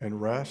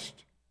and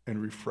rest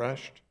and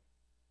refreshed?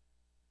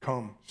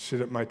 Come,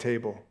 sit at my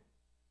table.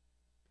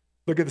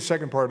 Look at the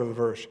second part of the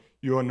verse.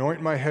 You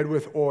anoint my head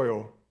with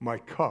oil, my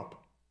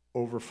cup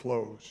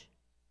overflows.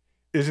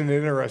 Isn't it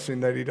interesting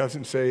that he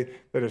doesn't say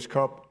that his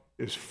cup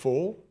is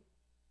full?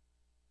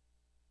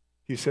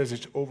 He says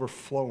it's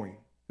overflowing.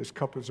 His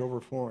cup is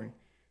overflowing.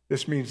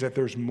 This means that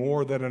there's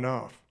more than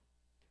enough.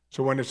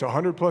 So when it's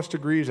 100 plus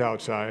degrees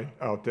out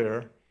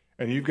there,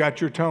 and you've got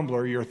your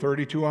tumbler, your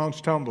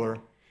 32-ounce tumbler,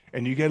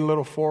 and you get a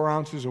little 4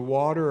 ounces of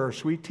water or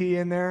sweet tea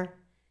in there,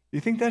 you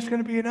think that's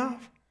going to be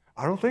enough?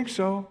 I don't think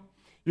so.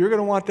 You're going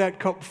to want that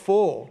cup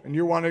full, and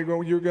you're going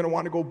to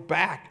want to go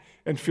back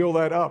and fill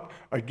that up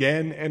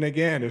again and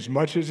again, as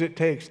much as it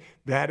takes.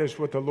 That is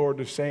what the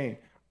Lord is saying.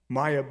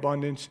 My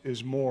abundance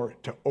is more,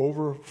 to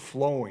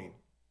overflowing.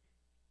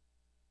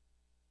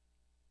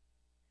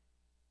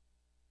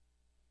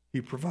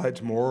 He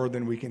provides more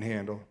than we can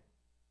handle.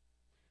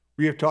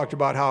 We have talked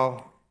about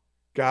how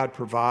God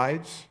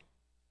provides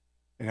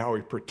and how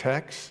he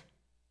protects.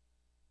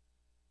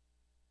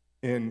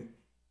 And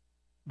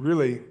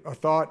really, a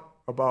thought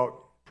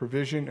about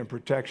provision and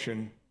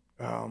protection,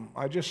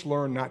 I just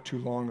learned not too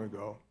long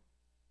ago.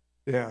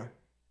 Yeah,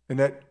 and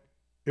that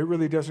it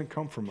really doesn't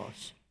come from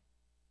us.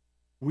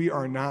 We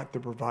are not the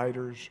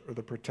providers or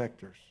the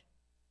protectors.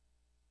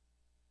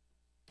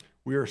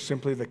 We are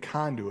simply the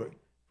conduit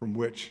from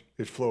which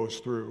it flows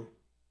through.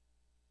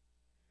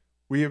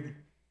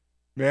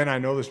 I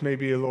know this may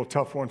be a little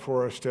tough one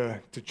for us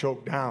to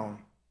choke down,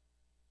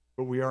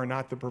 but we are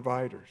not the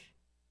providers.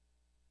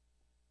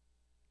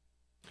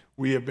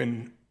 We have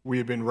been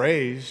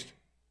raised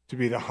to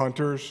be the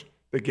hunters,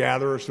 the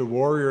gatherers, the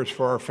warriors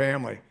for our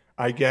family.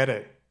 I get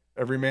it.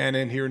 Every man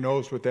in here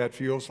knows what that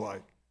feels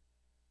like.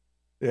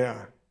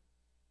 Yeah.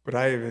 But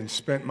I have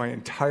spent my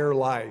entire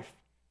life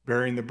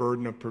bearing the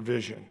burden of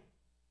provision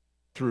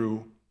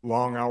through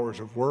long hours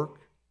of work,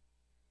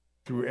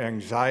 through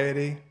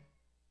anxiety,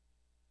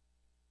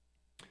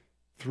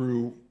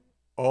 through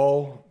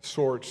all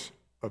sorts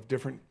of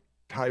different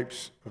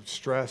types of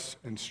stress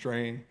and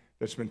strain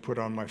that's been put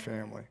on my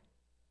family.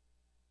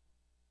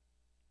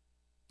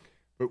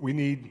 But we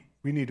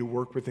need to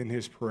work within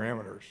his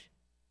parameters.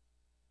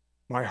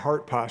 My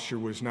heart posture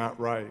was not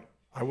right.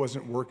 I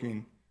wasn't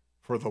working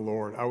for the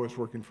Lord. I was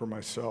working for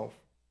myself.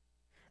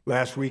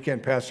 Last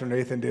weekend, Pastor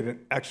Nathan did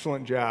an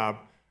excellent job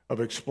of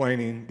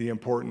explaining the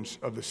importance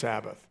of the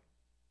Sabbath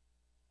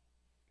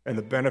and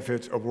the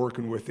benefits of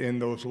working within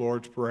those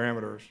Lord's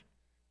parameters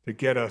to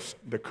get us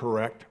the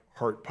correct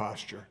heart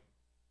posture.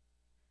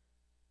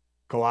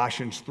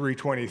 Colossians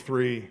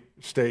 3:23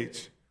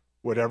 states,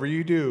 whatever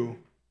you do,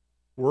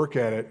 work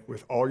at it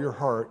with all your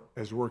heart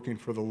as working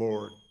for the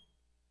Lord,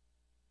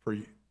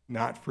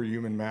 not for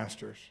human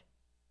masters.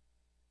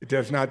 It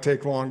does not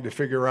take long to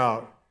figure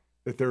out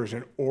that there is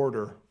an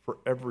order for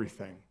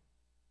everything.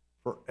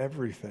 For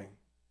everything.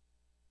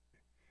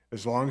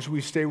 As long as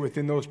we stay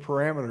within those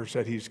parameters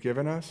that he's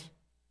given us,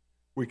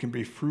 we can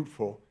be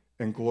fruitful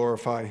and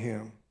glorify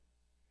him.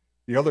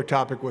 The other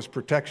topic was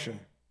protection.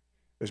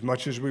 As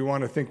much as we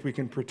want to think we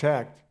can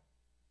protect,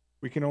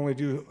 we can only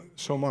do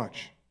so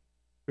much.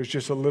 There's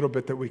just a little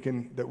bit that we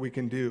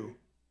can do.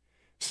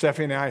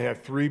 Stephanie and I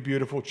have 3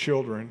 beautiful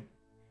children,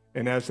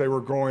 and as they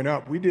were growing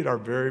up, we did our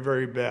very,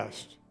 very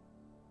best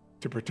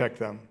to protect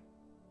them.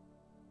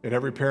 And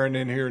every parent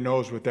in here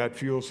knows what that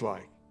feels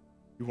like.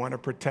 You want to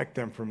protect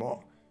them from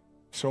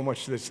so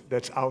much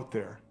that's out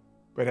there.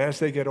 But as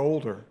they get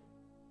older,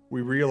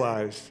 we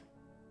realize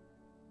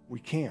we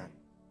can't.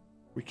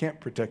 We can't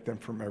protect them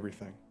from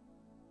everything.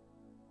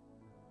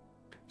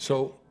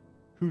 So,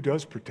 who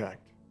does protect?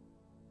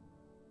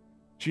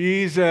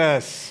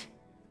 Jesus.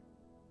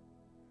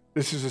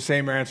 This is the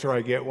same answer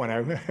I get when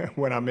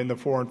I'm in the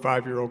 4 and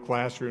 5-year-old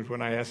classrooms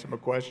when I ask them a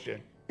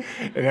question.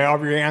 And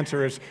every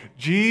answer is,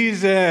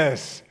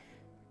 Jesus.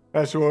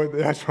 That's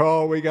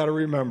all we got to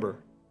remember.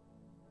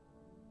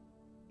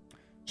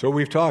 So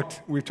we've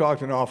talked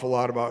an awful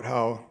lot about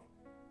how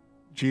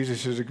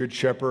Jesus is a good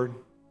shepherd.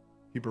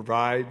 He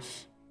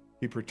provides,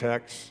 he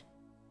protects.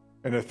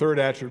 And the third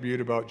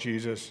attribute about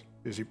Jesus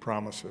as he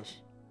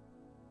promises.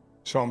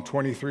 Psalm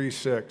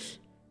 23:6,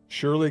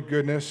 surely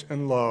goodness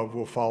and love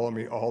will follow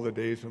me all the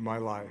days of my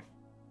life,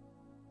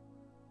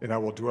 and I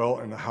will dwell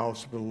in the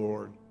house of the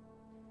Lord.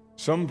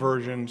 Some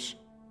versions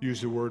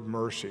use the word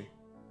mercy.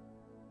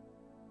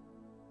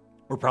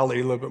 We're probably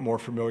a little bit more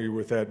familiar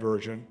with that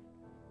version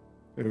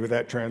and with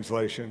that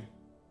translation.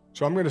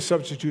 So I'm going to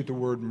substitute the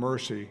word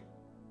mercy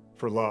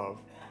for love.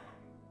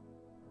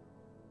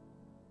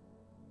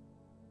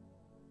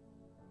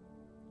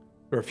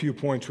 There are a few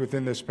points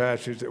within this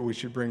passage that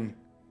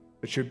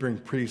should bring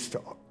priests.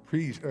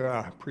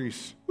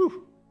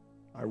 Whew,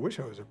 I wish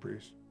I was a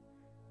priest.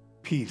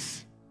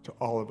 Peace to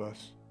all of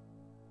us.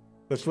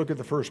 Let's look at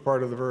the first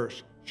part of the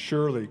verse.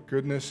 Surely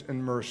goodness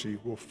and mercy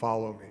will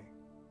follow me.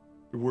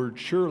 The word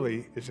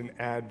surely is an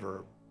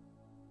adverb.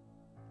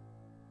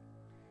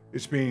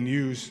 It's being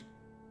used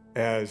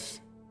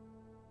as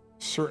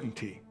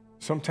certainty.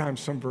 Sometimes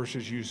some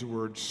verses use the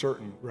word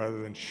certain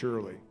rather than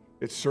surely.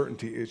 It's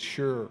certainty, it's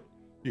sure.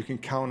 You can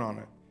count on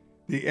it.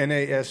 The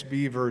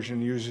NASB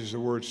version uses the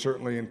word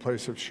certainly in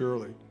place of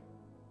surely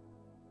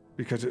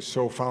because it's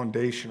so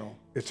foundational.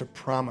 It's a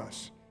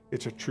promise.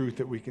 It's a truth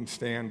that we can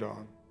stand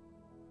on.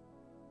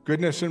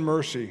 Goodness and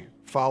mercy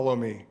follow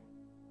me.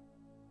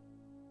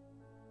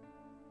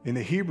 In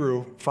the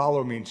Hebrew,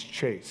 follow means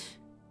chase.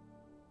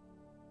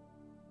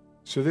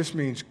 So this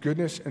means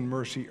goodness and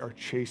mercy are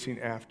chasing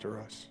after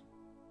us.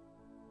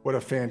 What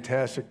a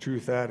fantastic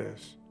truth that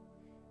is.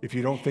 If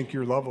you don't think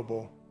you're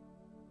lovable,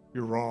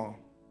 you're wrong.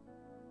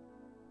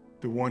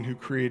 The one who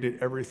created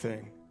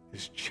everything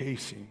is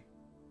chasing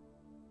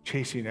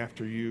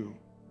after you.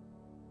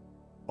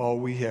 All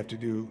we have to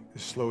do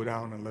is slow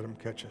down and let him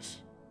catch us.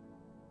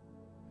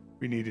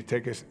 We need to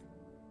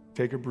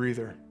take a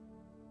breather,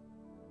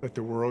 let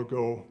the world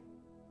go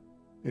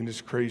in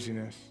its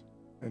craziness,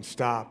 and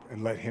stop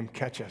and let him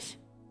catch us.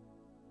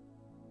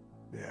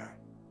 Yeah.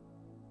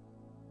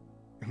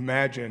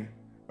 Imagine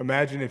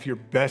if your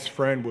best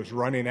friend was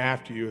running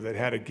after you that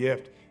had a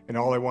gift, and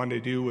all I wanted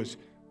to do was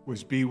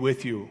be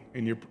with you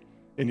in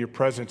your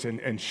presence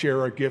and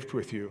share a gift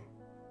with you.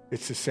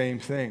 It's the same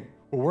thing.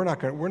 Well, we're not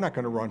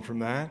going to run from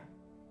that.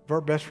 If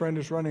our best friend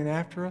is running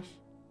after us,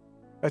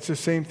 that's the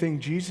same thing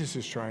Jesus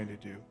is trying to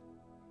do.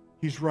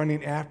 He's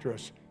running after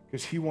us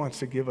because he wants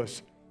to give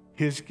us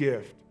his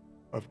gift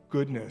of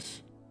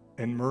goodness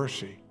and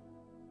mercy.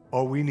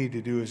 All we need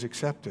to do is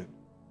accept it.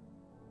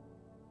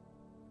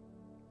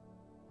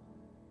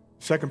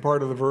 Second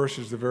part of the verse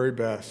is the very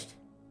best.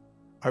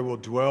 I will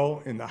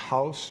dwell in the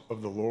house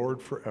of the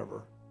Lord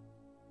forever.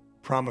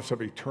 Promise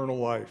of eternal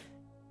life.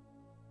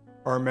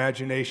 Our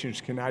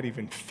imaginations cannot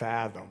even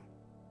fathom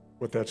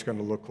what that's going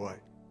to look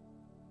like.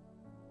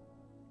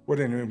 What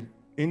an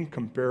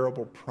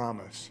incomparable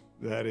promise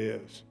that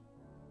is.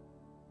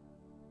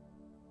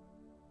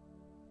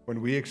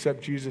 When we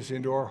accept Jesus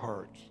into our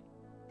hearts,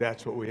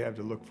 that's what we have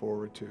to look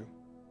forward to.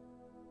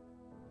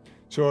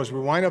 So as we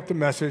wind up the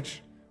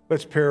message,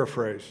 let's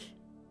paraphrase.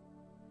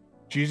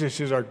 Jesus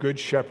is our good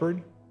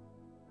shepherd.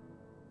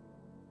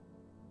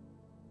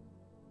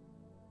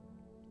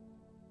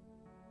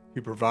 He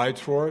provides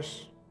for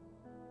us.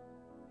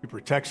 He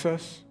protects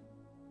us.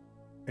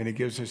 And he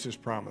gives us his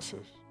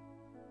promises.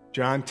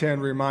 John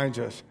 10 reminds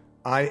us,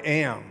 I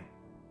am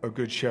a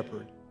good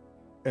shepherd.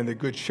 And the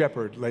good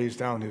shepherd lays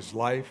down his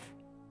life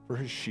for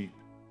his sheep.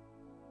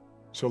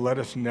 So let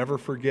us never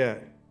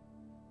forget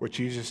what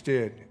Jesus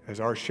did as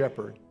our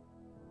shepherd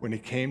when he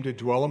came to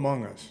dwell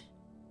among us.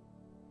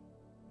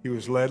 He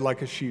was led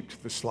like a sheep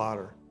to the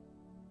slaughter.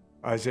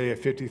 Isaiah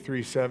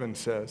 53:7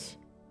 says,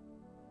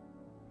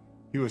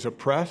 he was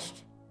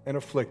oppressed and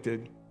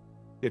afflicted,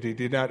 yet he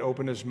did not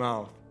open his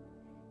mouth.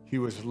 He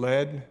was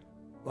led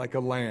like a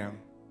lamb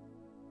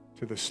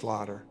to the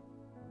slaughter.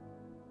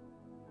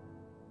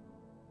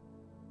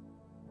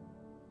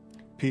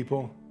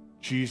 People,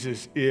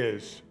 Jesus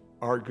is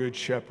our good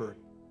shepherd.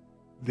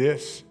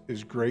 This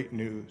is great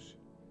news.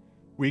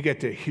 We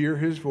get to hear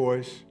his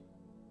voice.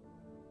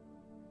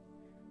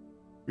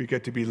 We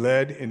get to be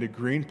led into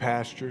green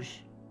pastures.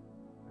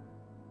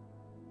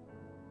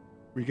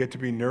 We get to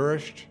be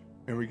nourished,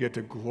 and we get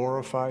to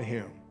glorify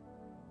him.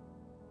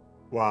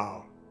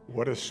 Wow,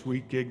 what a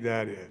sweet gig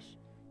that is.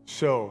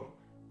 So,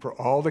 for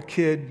all the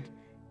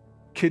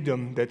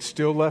kiddom that's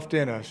still left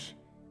in us,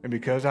 and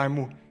because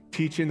I'm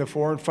teaching the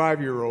 4 and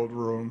 5-year-old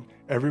room,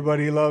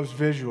 everybody loves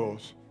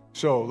visuals.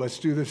 So, let's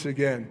do this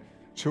again.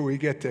 So we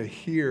get to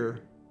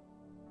hear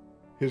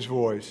his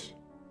voice.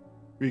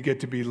 We get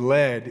to be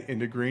led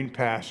into green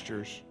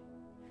pastures.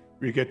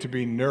 We get to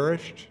be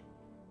nourished,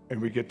 and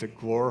we get to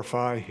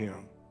glorify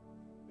him.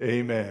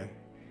 Amen.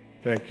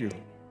 Thank you.